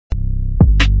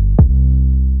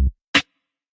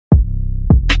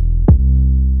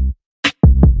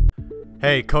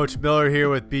Hey, Coach Miller here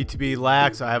with BTB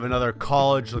Lax. I have another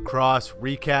college lacrosse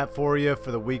recap for you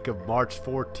for the week of March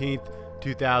 14th,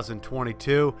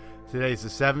 2022. Today's the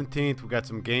 17th. We got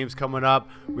some games coming up.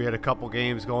 We had a couple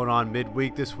games going on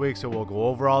midweek this week, so we'll go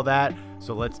over all that.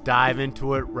 So let's dive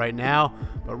into it right now.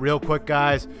 But real quick,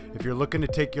 guys, if you're looking to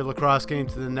take your lacrosse game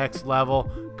to the next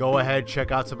level, go ahead,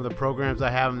 check out some of the programs I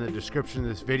have in the description of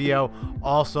this video.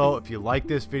 Also, if you like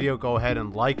this video, go ahead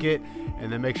and like it, and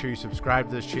then make sure you subscribe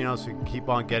to this channel so you can keep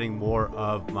on getting more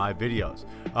of my videos.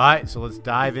 All right, so let's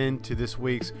dive into this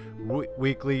week's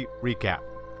weekly recap.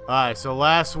 All right, so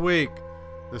last week,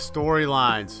 the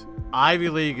storylines. Ivy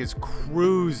League is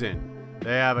cruising.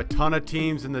 They have a ton of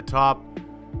teams in the top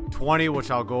 20,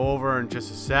 which I'll go over in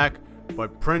just a sec.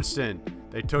 But Princeton,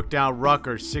 they took down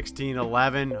Rutgers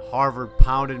 16-11. Harvard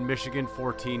pounded Michigan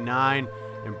 14-9.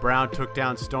 And Brown took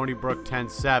down Stony Brook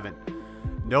 10-7.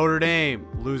 Notre Dame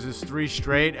loses 3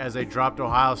 straight as they dropped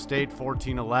Ohio State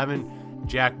 14-11.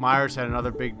 Jack Myers had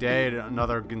another big day.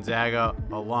 Another Gonzaga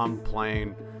alum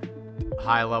playing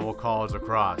high-level college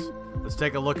lacrosse. Let's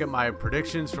take a look at my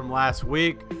predictions from last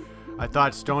week. I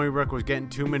thought Stony Brook was getting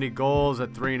too many goals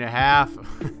at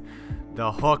 3.5.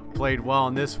 The hook played well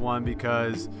in this one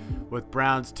because with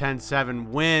Brown's 10-7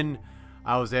 win,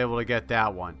 I was able to get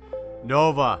that one.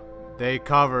 Nova, they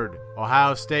covered.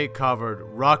 Ohio State covered.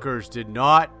 Rutgers did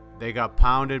not. They got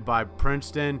pounded by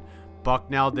Princeton.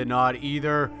 Bucknell did not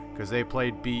either because they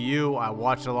played BU. I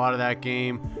watched a lot of that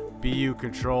game. BU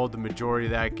controlled the majority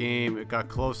of that game. It got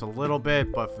close a little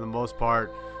bit, but for the most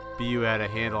part, BU had a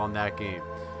handle on that game.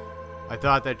 I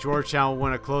thought that Georgetown would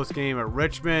win a close game at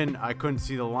Richmond. I couldn't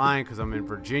see the line because I'm in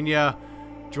Virginia.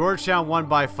 Georgetown won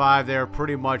by 5. They were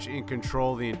pretty much in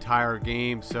control the entire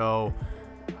game, so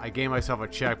I gave myself a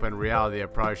check, but in reality,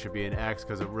 it probably should be an X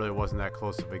because it really wasn't that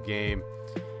close of a game.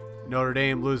 Notre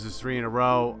Dame loses 3 in a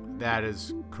row. That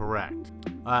is correct.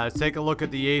 Let's take a look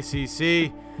at the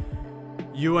ACC.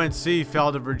 UNC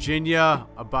fell to Virginia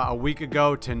about a week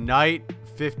ago tonight,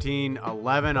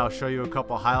 15-11. I'll show you a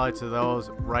couple highlights of those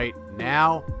right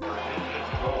now.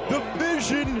 The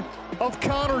vision of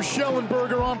Connor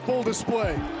Schellenberger on full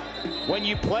display. When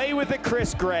you play with a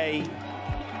Chris Gray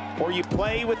or you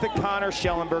play with the Connor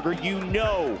Schellenberger, you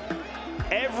know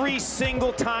every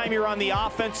single time you're on the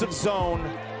offensive zone,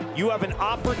 you have an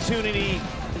opportunity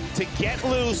to get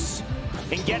loose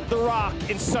and get the rock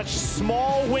in such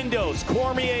small windows.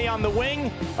 Cormier on the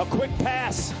wing, a quick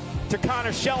pass to Connor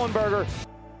Schellenberger.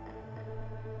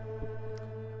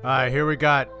 All right, here we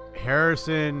got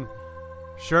Harrison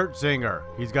Schertzinger.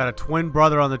 He's got a twin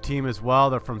brother on the team as well.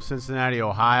 They're from Cincinnati,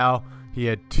 Ohio. He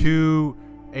had 2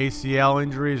 ACL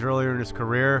injuries earlier in his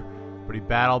career, but he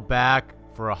battled back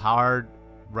for a hard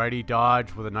righty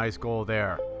dodge with a nice goal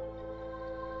there.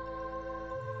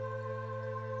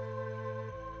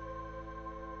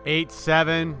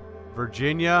 (8-7)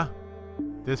 Virginia.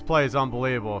 This play is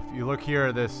unbelievable. If you look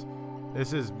here, this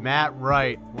is Matt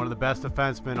Wright, one of the best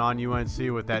defensemen on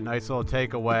UNC, with that nice little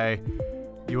takeaway.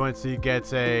 UNC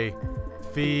gets a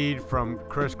feed from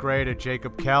Chris Gray to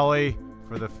Jacob Kelly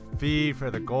for the feed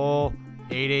for the goal.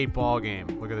 8-8 ball game.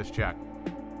 Look at this check.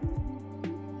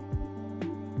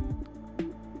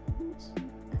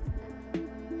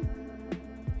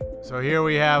 So here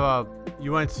we have a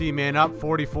UNC man up.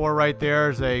 44 right there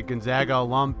is a Gonzaga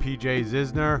alum, PJ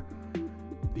Zisner.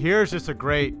 Here's just a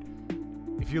great,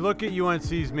 if you look at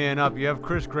UNC's man up, you have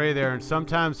Chris Gray there, and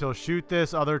sometimes he'll shoot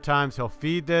this, other times he'll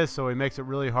feed this, so he makes it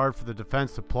really hard for the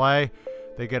defense to play.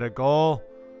 They get a goal.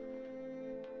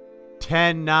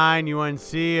 10-9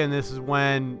 UNC, and this is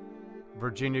when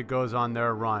Virginia goes on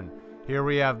their run. Here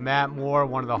we have Matt Moore,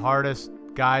 one of the hardest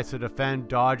guys to defend,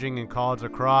 dodging in college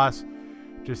lacrosse.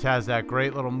 Just has that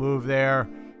great little move there.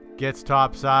 Gets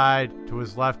top side to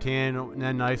his left hand, and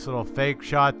then nice little fake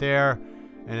shot there,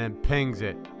 and then pings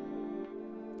it.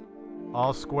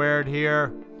 All squared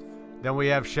here. Then we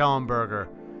have Schellenberger.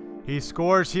 He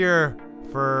scores here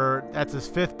for, that's his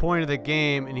 5th point of the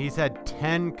game, and he's had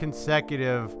 10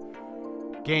 consecutive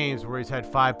games where he's had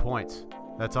 5 points.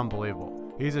 That's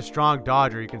unbelievable. He's a strong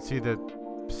dodger. You can see the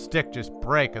stick just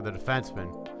break of the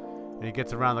defenseman. And he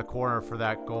gets around the corner for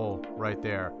that goal right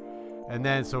there. And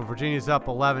then, so Virginia's up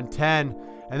 11-10.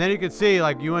 And then you can see,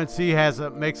 like, UNC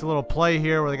makes a little play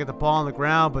here where they get the ball on the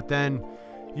ground, but then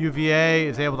UVA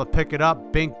is able to pick it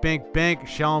up. Bink, bink, bink.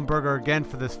 Schellenberger again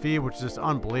for this feed, which is just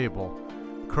unbelievable.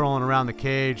 Curling around the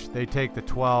cage. They take the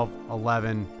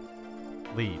 12-11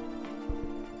 lead.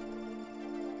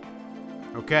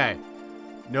 Okay.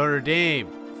 Notre Dame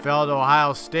fell to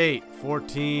Ohio State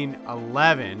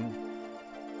 14-11.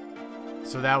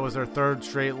 So that was their 3rd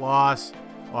straight loss.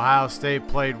 Ohio State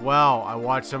played well. I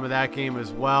watched some of that game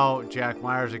as well. Jack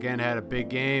Myers again had a big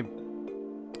game.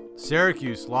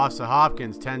 Syracuse lost to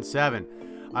Hopkins 10-7.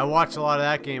 I watched a lot of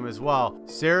that game as well.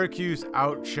 Syracuse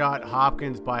outshot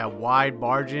Hopkins by a wide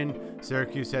margin.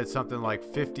 Syracuse had something like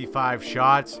 55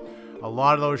 shots. A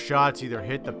lot of those shots either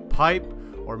hit the pipe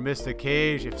or missed the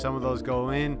cage. If some of those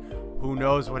go in, who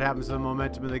knows what happens to the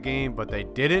momentum of the game, but they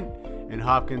didn't, and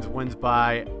Hopkins wins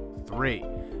by 3.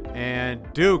 And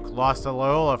Duke lost to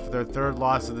Loyola for their 3rd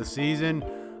loss of the season.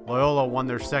 Loyola won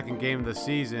their 2nd game of the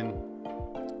season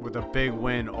with a big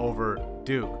win over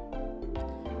Duke.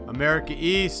 America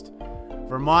East,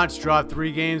 Vermont's dropped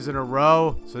 3 games in a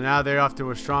row, so now they're off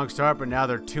to a strong start, but now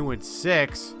they're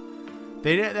 2-6.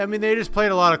 They just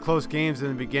played a lot of close games in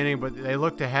the beginning, but they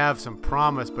look to have some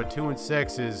promise, but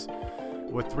 2-6 is,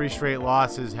 with 3 straight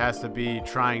losses, has to be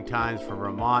trying times for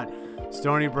Vermont.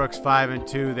 Stony Brook's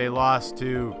 5-2. They lost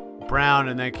to Brown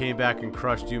and then came back and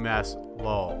crushed UMass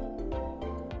Lowell.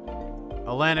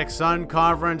 Atlantic Sun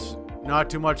Conference, not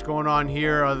too much going on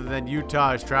here other than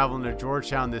Utah is traveling to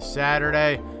Georgetown this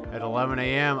Saturday at 11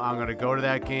 a.m. I'm going to go to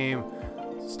that game.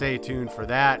 Stay tuned for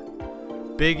that.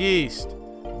 Big East,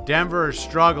 Denver is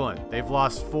struggling. They've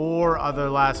lost 4 of their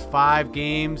last 5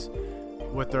 games,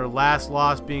 with their last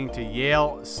loss being to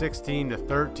Yale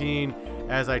 16-13.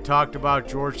 As I talked about,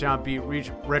 Georgetown beat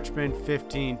Richmond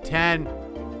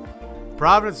 15-10.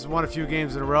 Providence has won a few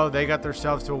games in a row. They got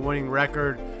themselves to a winning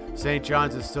record. St.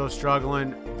 John's is still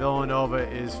struggling. Villanova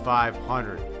is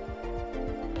 500.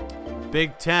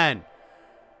 Big Ten,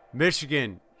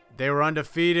 Michigan, they were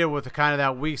undefeated with kind of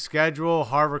that weak schedule.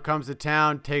 Harvard comes to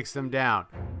town, takes them down.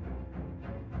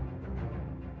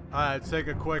 All right, let's take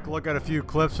a quick look at a few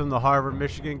clips from the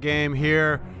Harvard-Michigan game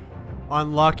here.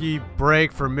 Unlucky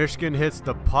break for Michigan, hits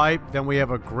the pipe. Then we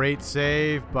have a great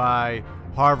save by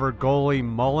Harvard goalie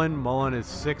Mullen. Mullen is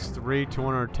 6'3",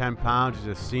 210 pounds. He's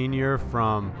a senior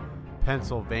from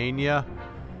Pennsylvania.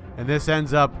 And this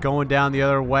ends up going down the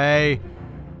other way.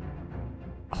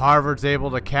 Harvard's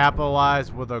able to capitalize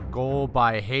with a goal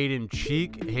by Hayden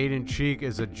Cheek. Hayden Cheek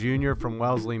is a junior from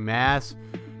Wellesley, Mass.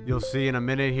 You'll see in a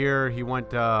minute here, he went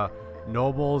to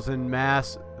Nobles in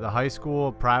Mass, the high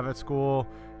school, private school.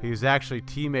 He's actually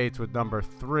teammates with number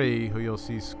 3, who you'll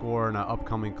see score in an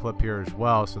upcoming clip here as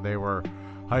well. So they were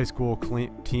high school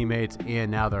teammates and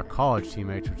now they're college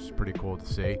teammates, which is pretty cool to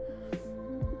see.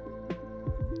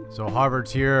 So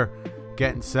Harvard's here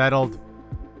getting settled.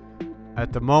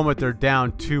 At the moment, they're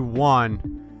down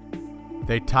 2-1.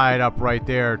 They tie it up right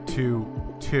there,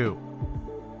 2-2.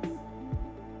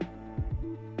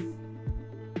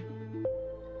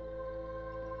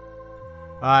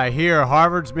 All right, here,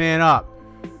 Harvard's man up.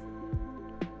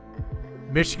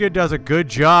 Michigan does a good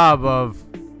job of,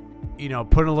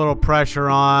 putting a little pressure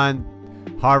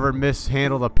on. Harvard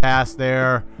mishandled a pass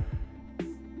there.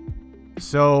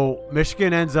 So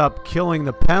Michigan ends up killing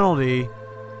the penalty,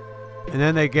 and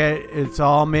then they get it's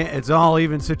all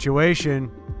even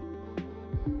situation.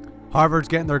 Harvard's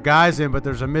getting their guys in, but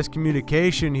there's a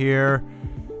miscommunication here,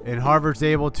 and Harvard's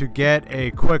able to get a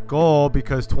quick goal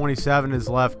because 27 is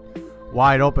left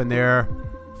wide open there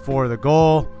for the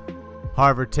goal.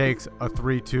 Harvard takes a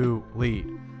 3-2 lead.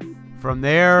 From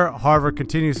there, Harvard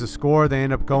continues to score. They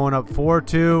end up going up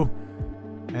 4-2.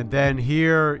 And then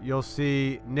here you'll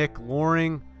see Nick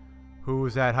Loring, who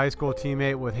was that high school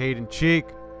teammate with Hayden Cheek,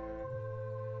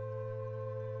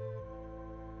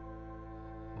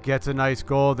 gets a nice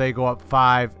goal. They go up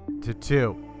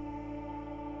 5-2.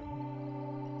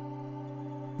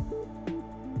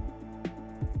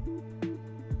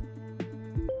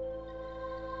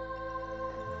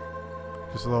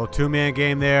 Just a little 2-man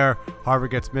game there.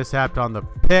 Harvard gets mishapped on the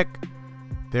pick.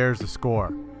 There's the score.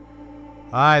 All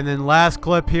right, and then last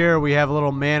clip here, we have a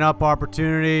little man-up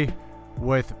opportunity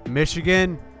with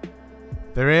Michigan.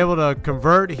 They're able to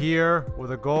convert here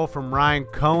with a goal from Ryan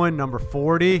Cohen, number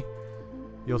 40.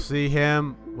 You'll see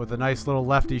him with a nice little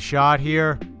lefty shot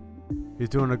here. He's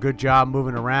doing a good job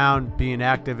moving around, being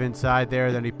active inside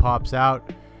there. Then he pops out.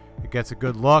 It gets a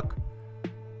good look.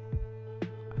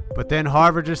 But then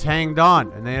Harvard just hanged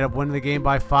on, and they ended up winning the game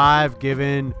by 5,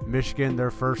 giving Michigan their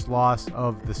first loss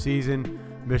of the season.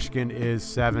 Michigan is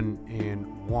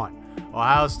 7-1.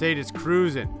 Ohio State is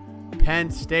cruising.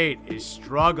 Penn State is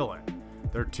struggling.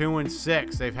 They're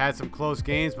 2-6. They've had some close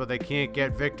games, but they can't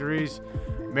get victories.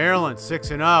 Maryland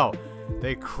 6-0.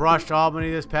 They crushed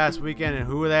Albany this past weekend, and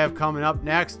who do they have coming up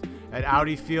next? At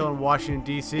Audi Field in Washington,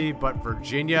 D.C., but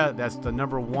Virginia, that's the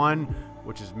number 1,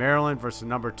 which is Maryland, versus the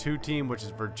number 2 team, which is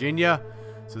Virginia.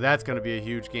 So that's going to be a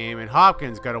huge game. And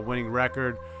Hopkins got a winning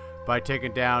record by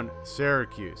taking down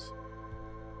Syracuse.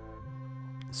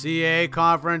 CAA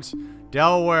Conference,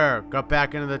 Delaware got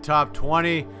back into the top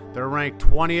 20. They're ranked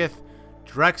 20th.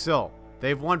 Drexel,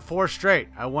 they've won 4 straight.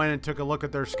 I went and took a look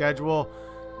at their schedule,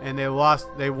 and they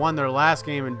won their last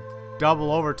game in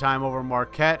double overtime over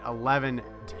Marquette,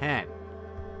 11-10.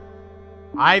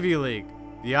 Ivy League.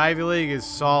 The Ivy League is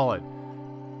solid.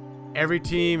 Every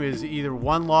team is either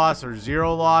 1 loss or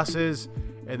 0 losses,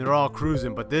 and they're all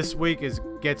cruising. But this week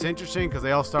gets interesting because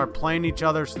they all start playing each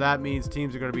other, so that means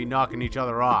teams are going to be knocking each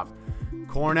other off.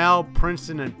 Cornell,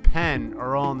 Princeton, and Penn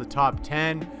are all in the top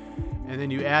 10. And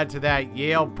then you add to that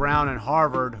Yale, Brown, and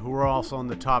Harvard, who are also in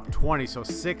the top 20. So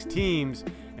 6 teams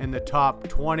in the top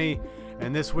 20.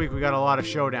 And this week we got a lot of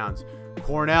showdowns.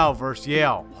 Cornell versus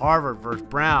Yale, Harvard versus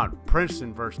Brown,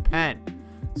 Princeton versus Penn.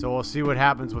 So we'll see what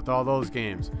happens with all those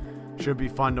games. Should be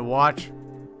fun to watch.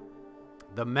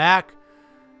 The MAC,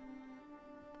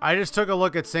 I just took a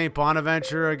look at St.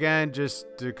 Bonaventure again just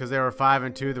because they were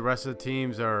 5-2. The rest of the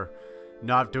teams are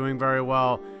not doing very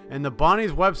well. And the Bonnies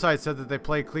website said that they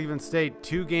played Cleveland State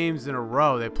 2 games in a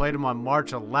row. They played them on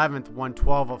March 11th, won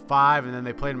 12-5, and then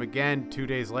they played them again 2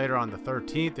 days later on the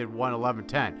 13th and won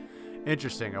 11-10.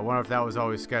 Interesting. I wonder if that was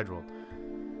always scheduled.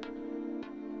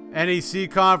 NEC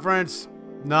Conference,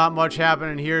 not much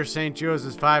happening here. St. Joe's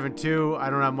is 5-2. I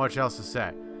don't have much else to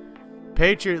say.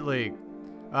 Patriot League.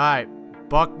 All right,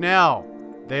 Bucknell.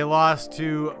 They lost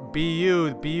to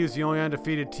BU. BU's the only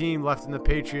undefeated team left in the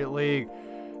Patriot League.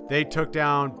 They took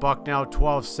down Bucknell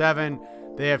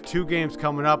 12-7. They have 2 games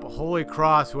coming up. Holy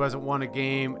Cross, who hasn't won a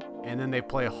game, and then they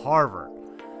play Harvard.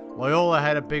 Loyola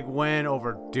had a big win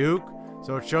over Duke,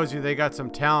 so it shows you they got some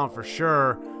talent for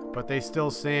sure, but they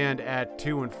still stand at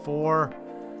 2-4.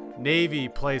 Navy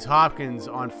plays Hopkins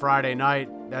on Friday night.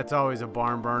 That's always a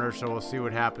barn burner, so we'll see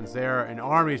what happens there. And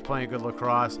Army's playing good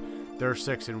lacrosse. They're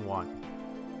 6-1.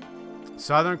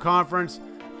 Southern Conference,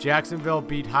 Jacksonville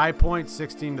beat High Point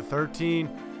 16-13.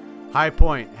 High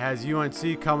Point has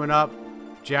UNC coming up.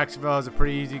 Jacksonville has a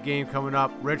pretty easy game coming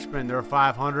up. Richmond, they're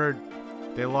 500.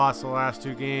 They lost the last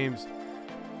 2 games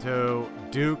to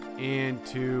Duke and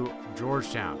to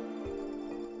Georgetown.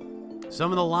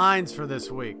 Some of the lines for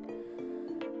this week.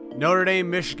 Notre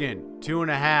Dame, Michigan,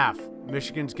 2.5.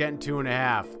 Michigan's getting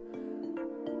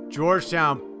 2.5.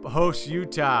 Georgetown hosts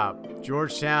Utah.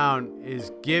 Georgetown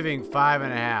is giving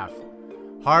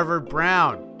 5.5. Harvard,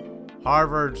 Brown.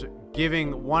 Harvard's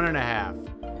giving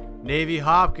 1.5. Navy,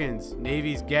 Hopkins.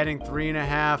 Navy's getting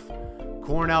 3.5.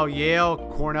 Cornell, Yale.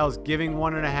 Cornell's giving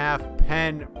 1.5.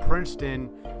 Penn, Princeton.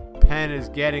 Penn is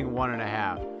getting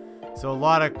 1.5. So a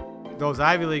lot of those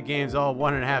Ivy League games, all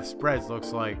 1.5 spreads,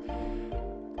 looks like.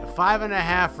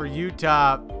 5.5 for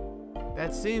Utah.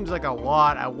 That seems like a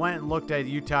lot. I went and looked at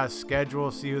Utah's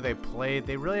schedule, see who they played.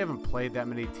 They really haven't played that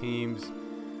many teams.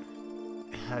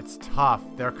 That's tough.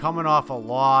 They're coming off a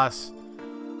loss.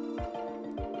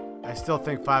 I still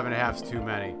think 5.5 is too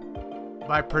many.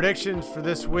 My predictions for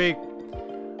this week,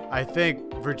 I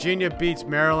think Virginia beats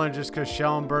Maryland just because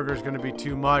Schellenberger is going to be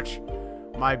too much.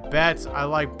 My bets, I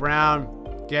like Brown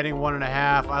getting 1.5.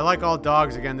 I like all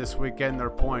dogs again this week getting their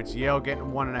points. Yale getting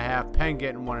 1.5, Penn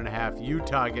getting 1.5,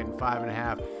 Utah getting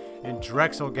 5.5, and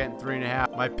Drexel getting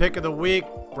 3.5. My pick of the week,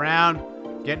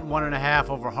 Brown getting 1.5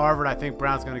 over Harvard. I think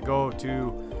Brown's going to go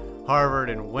to Harvard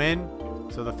and win.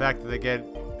 So the fact that they get,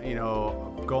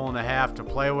 a goal and a half to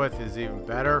play with is even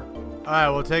better. All right,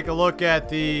 we'll take a look at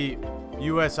the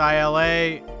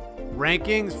USILA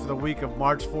rankings for the week of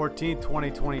March 14th,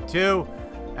 2022.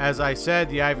 As I said,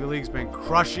 the Ivy League's been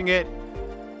crushing it.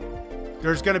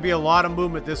 There's going to be a lot of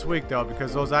movement this week, though,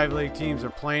 because those Ivy League teams are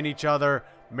playing each other.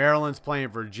 Maryland's playing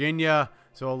Virginia.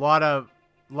 So a lot of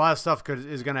stuff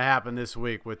is going to happen this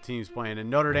week with teams playing. And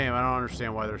Notre Dame, I don't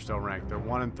understand why they're still ranked. They're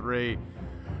 1-3.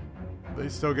 They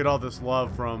still get all this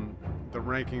love from the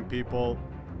ranking people.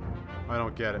 I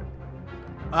don't get it.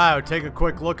 All right, we'll take a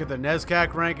quick look at the NESCAC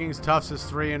rankings. Tufts is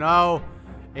 3-0.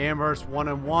 Amherst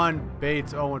 1-1,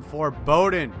 Bates 0-4,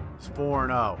 Bowdoin is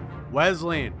 4-0,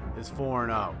 Wesleyan is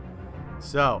 4-0.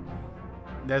 So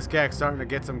NESCAC's starting to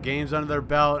get some games under their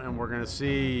belt, and we're going to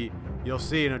see, you'll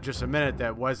see in just a minute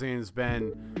that Wesleyan's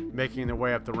been making their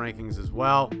way up the rankings as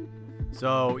well.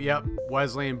 So, yep,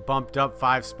 Wesleyan bumped up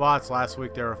 5 spots. Last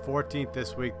week they were 14th.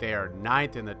 This week they are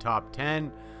 9th in the top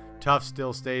 10. Tufts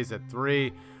still stays at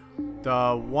 3.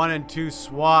 The 1 and 2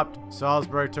 swapped.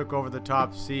 Salisbury took over the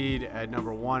top seed at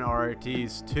number 1.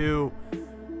 RIT's 2.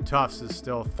 Tufts is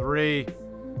still 3.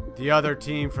 The other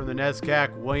team from the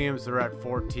NESCAC, Williams, they're at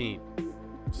 14.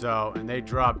 So, and they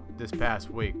dropped this past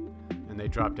week, and they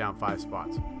dropped down 5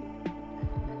 spots.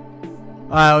 All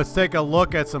right, let's take a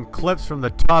look at some clips from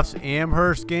the Tufts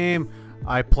Amherst game.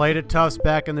 I played at Tufts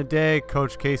back in the day.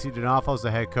 Coach Casey D'Onofrio is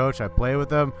the head coach. I played with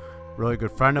him. really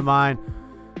good friend of mine.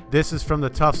 This is from the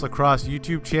Tufts Lacrosse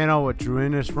YouTube channel, what Drew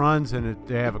Innes runs, and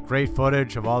they have a great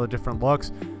footage of all the different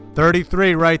looks.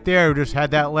 33 right there, who just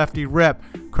had that lefty rip.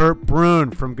 Kurt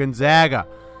Brune from Gonzaga.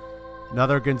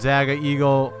 Another Gonzaga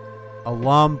Eagle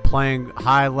alum playing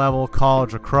high-level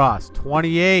college lacrosse.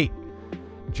 28,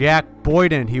 Jack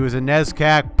Boyden. He was a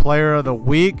NESCAC Player of the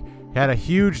Week. Had a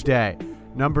huge day.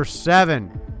 Number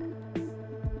 7,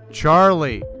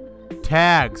 Charlie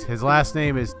Tags. His last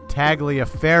name is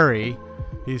Tagliaferri.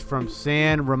 He's from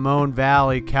San Ramon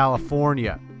Valley,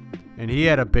 California, and he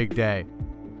had a big day.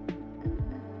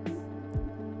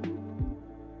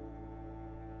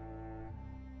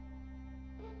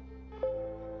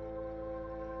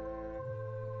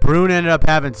 Brune ended up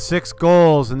having 6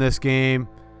 goals in this game,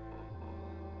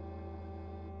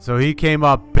 so he came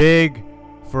up big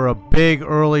for a big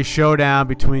early showdown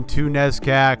between two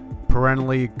NESCAC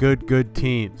perennially good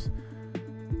teams.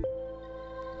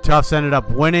 Tufts ended up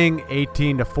winning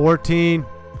 18-14,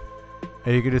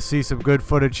 and you can just see some good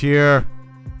footage here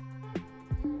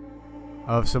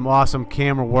of some awesome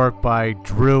camera work by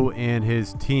Drew and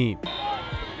his team. We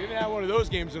haven't had one of those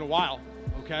games in a while,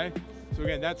 okay? So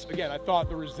again, I thought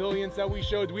the resilience that we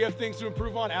showed, do we have things to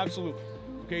improve on? Absolutely.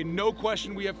 Okay, no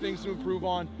question we have things to improve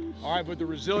on. All right, but the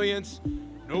resilience,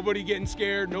 nobody getting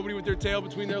scared, nobody with their tail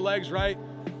between their legs, right?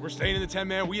 We're staying in the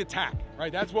 10-man, we attack,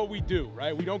 right? That's what we do,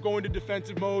 right? We don't go into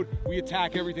defensive mode, we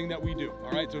attack everything that we do,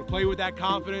 all right? So to play with that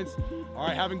confidence, all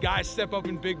right, having guys step up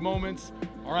in big moments,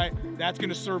 all right, that's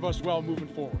gonna serve us well moving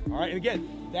forward, all right? And again,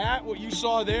 what you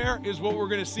saw there is what we're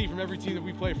gonna see from every team that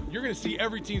we play for. You're gonna see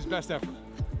every team's best effort.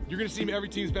 You're gonna see every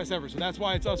team's best effort. So that's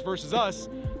why it's us versus us,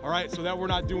 all right? So that we're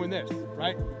not doing this,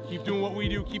 right? Keep doing what we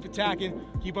do, keep attacking,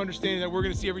 keep understanding that we're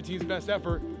gonna see every team's best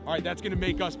effort. All right, that's gonna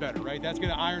make us better, right? That's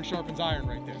gonna iron sharpens iron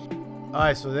right there. All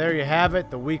right, so there you have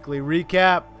it, the weekly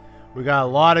recap. We got a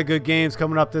lot of good games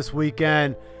coming up this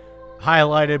weekend,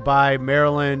 highlighted by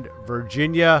Maryland,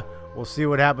 Virginia. We'll see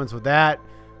what happens with that.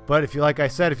 But if you, like I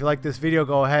said, if you like this video,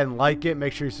 go ahead and like it.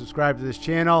 Make sure you subscribe to this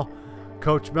channel.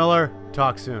 Coach Miller,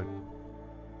 talk soon.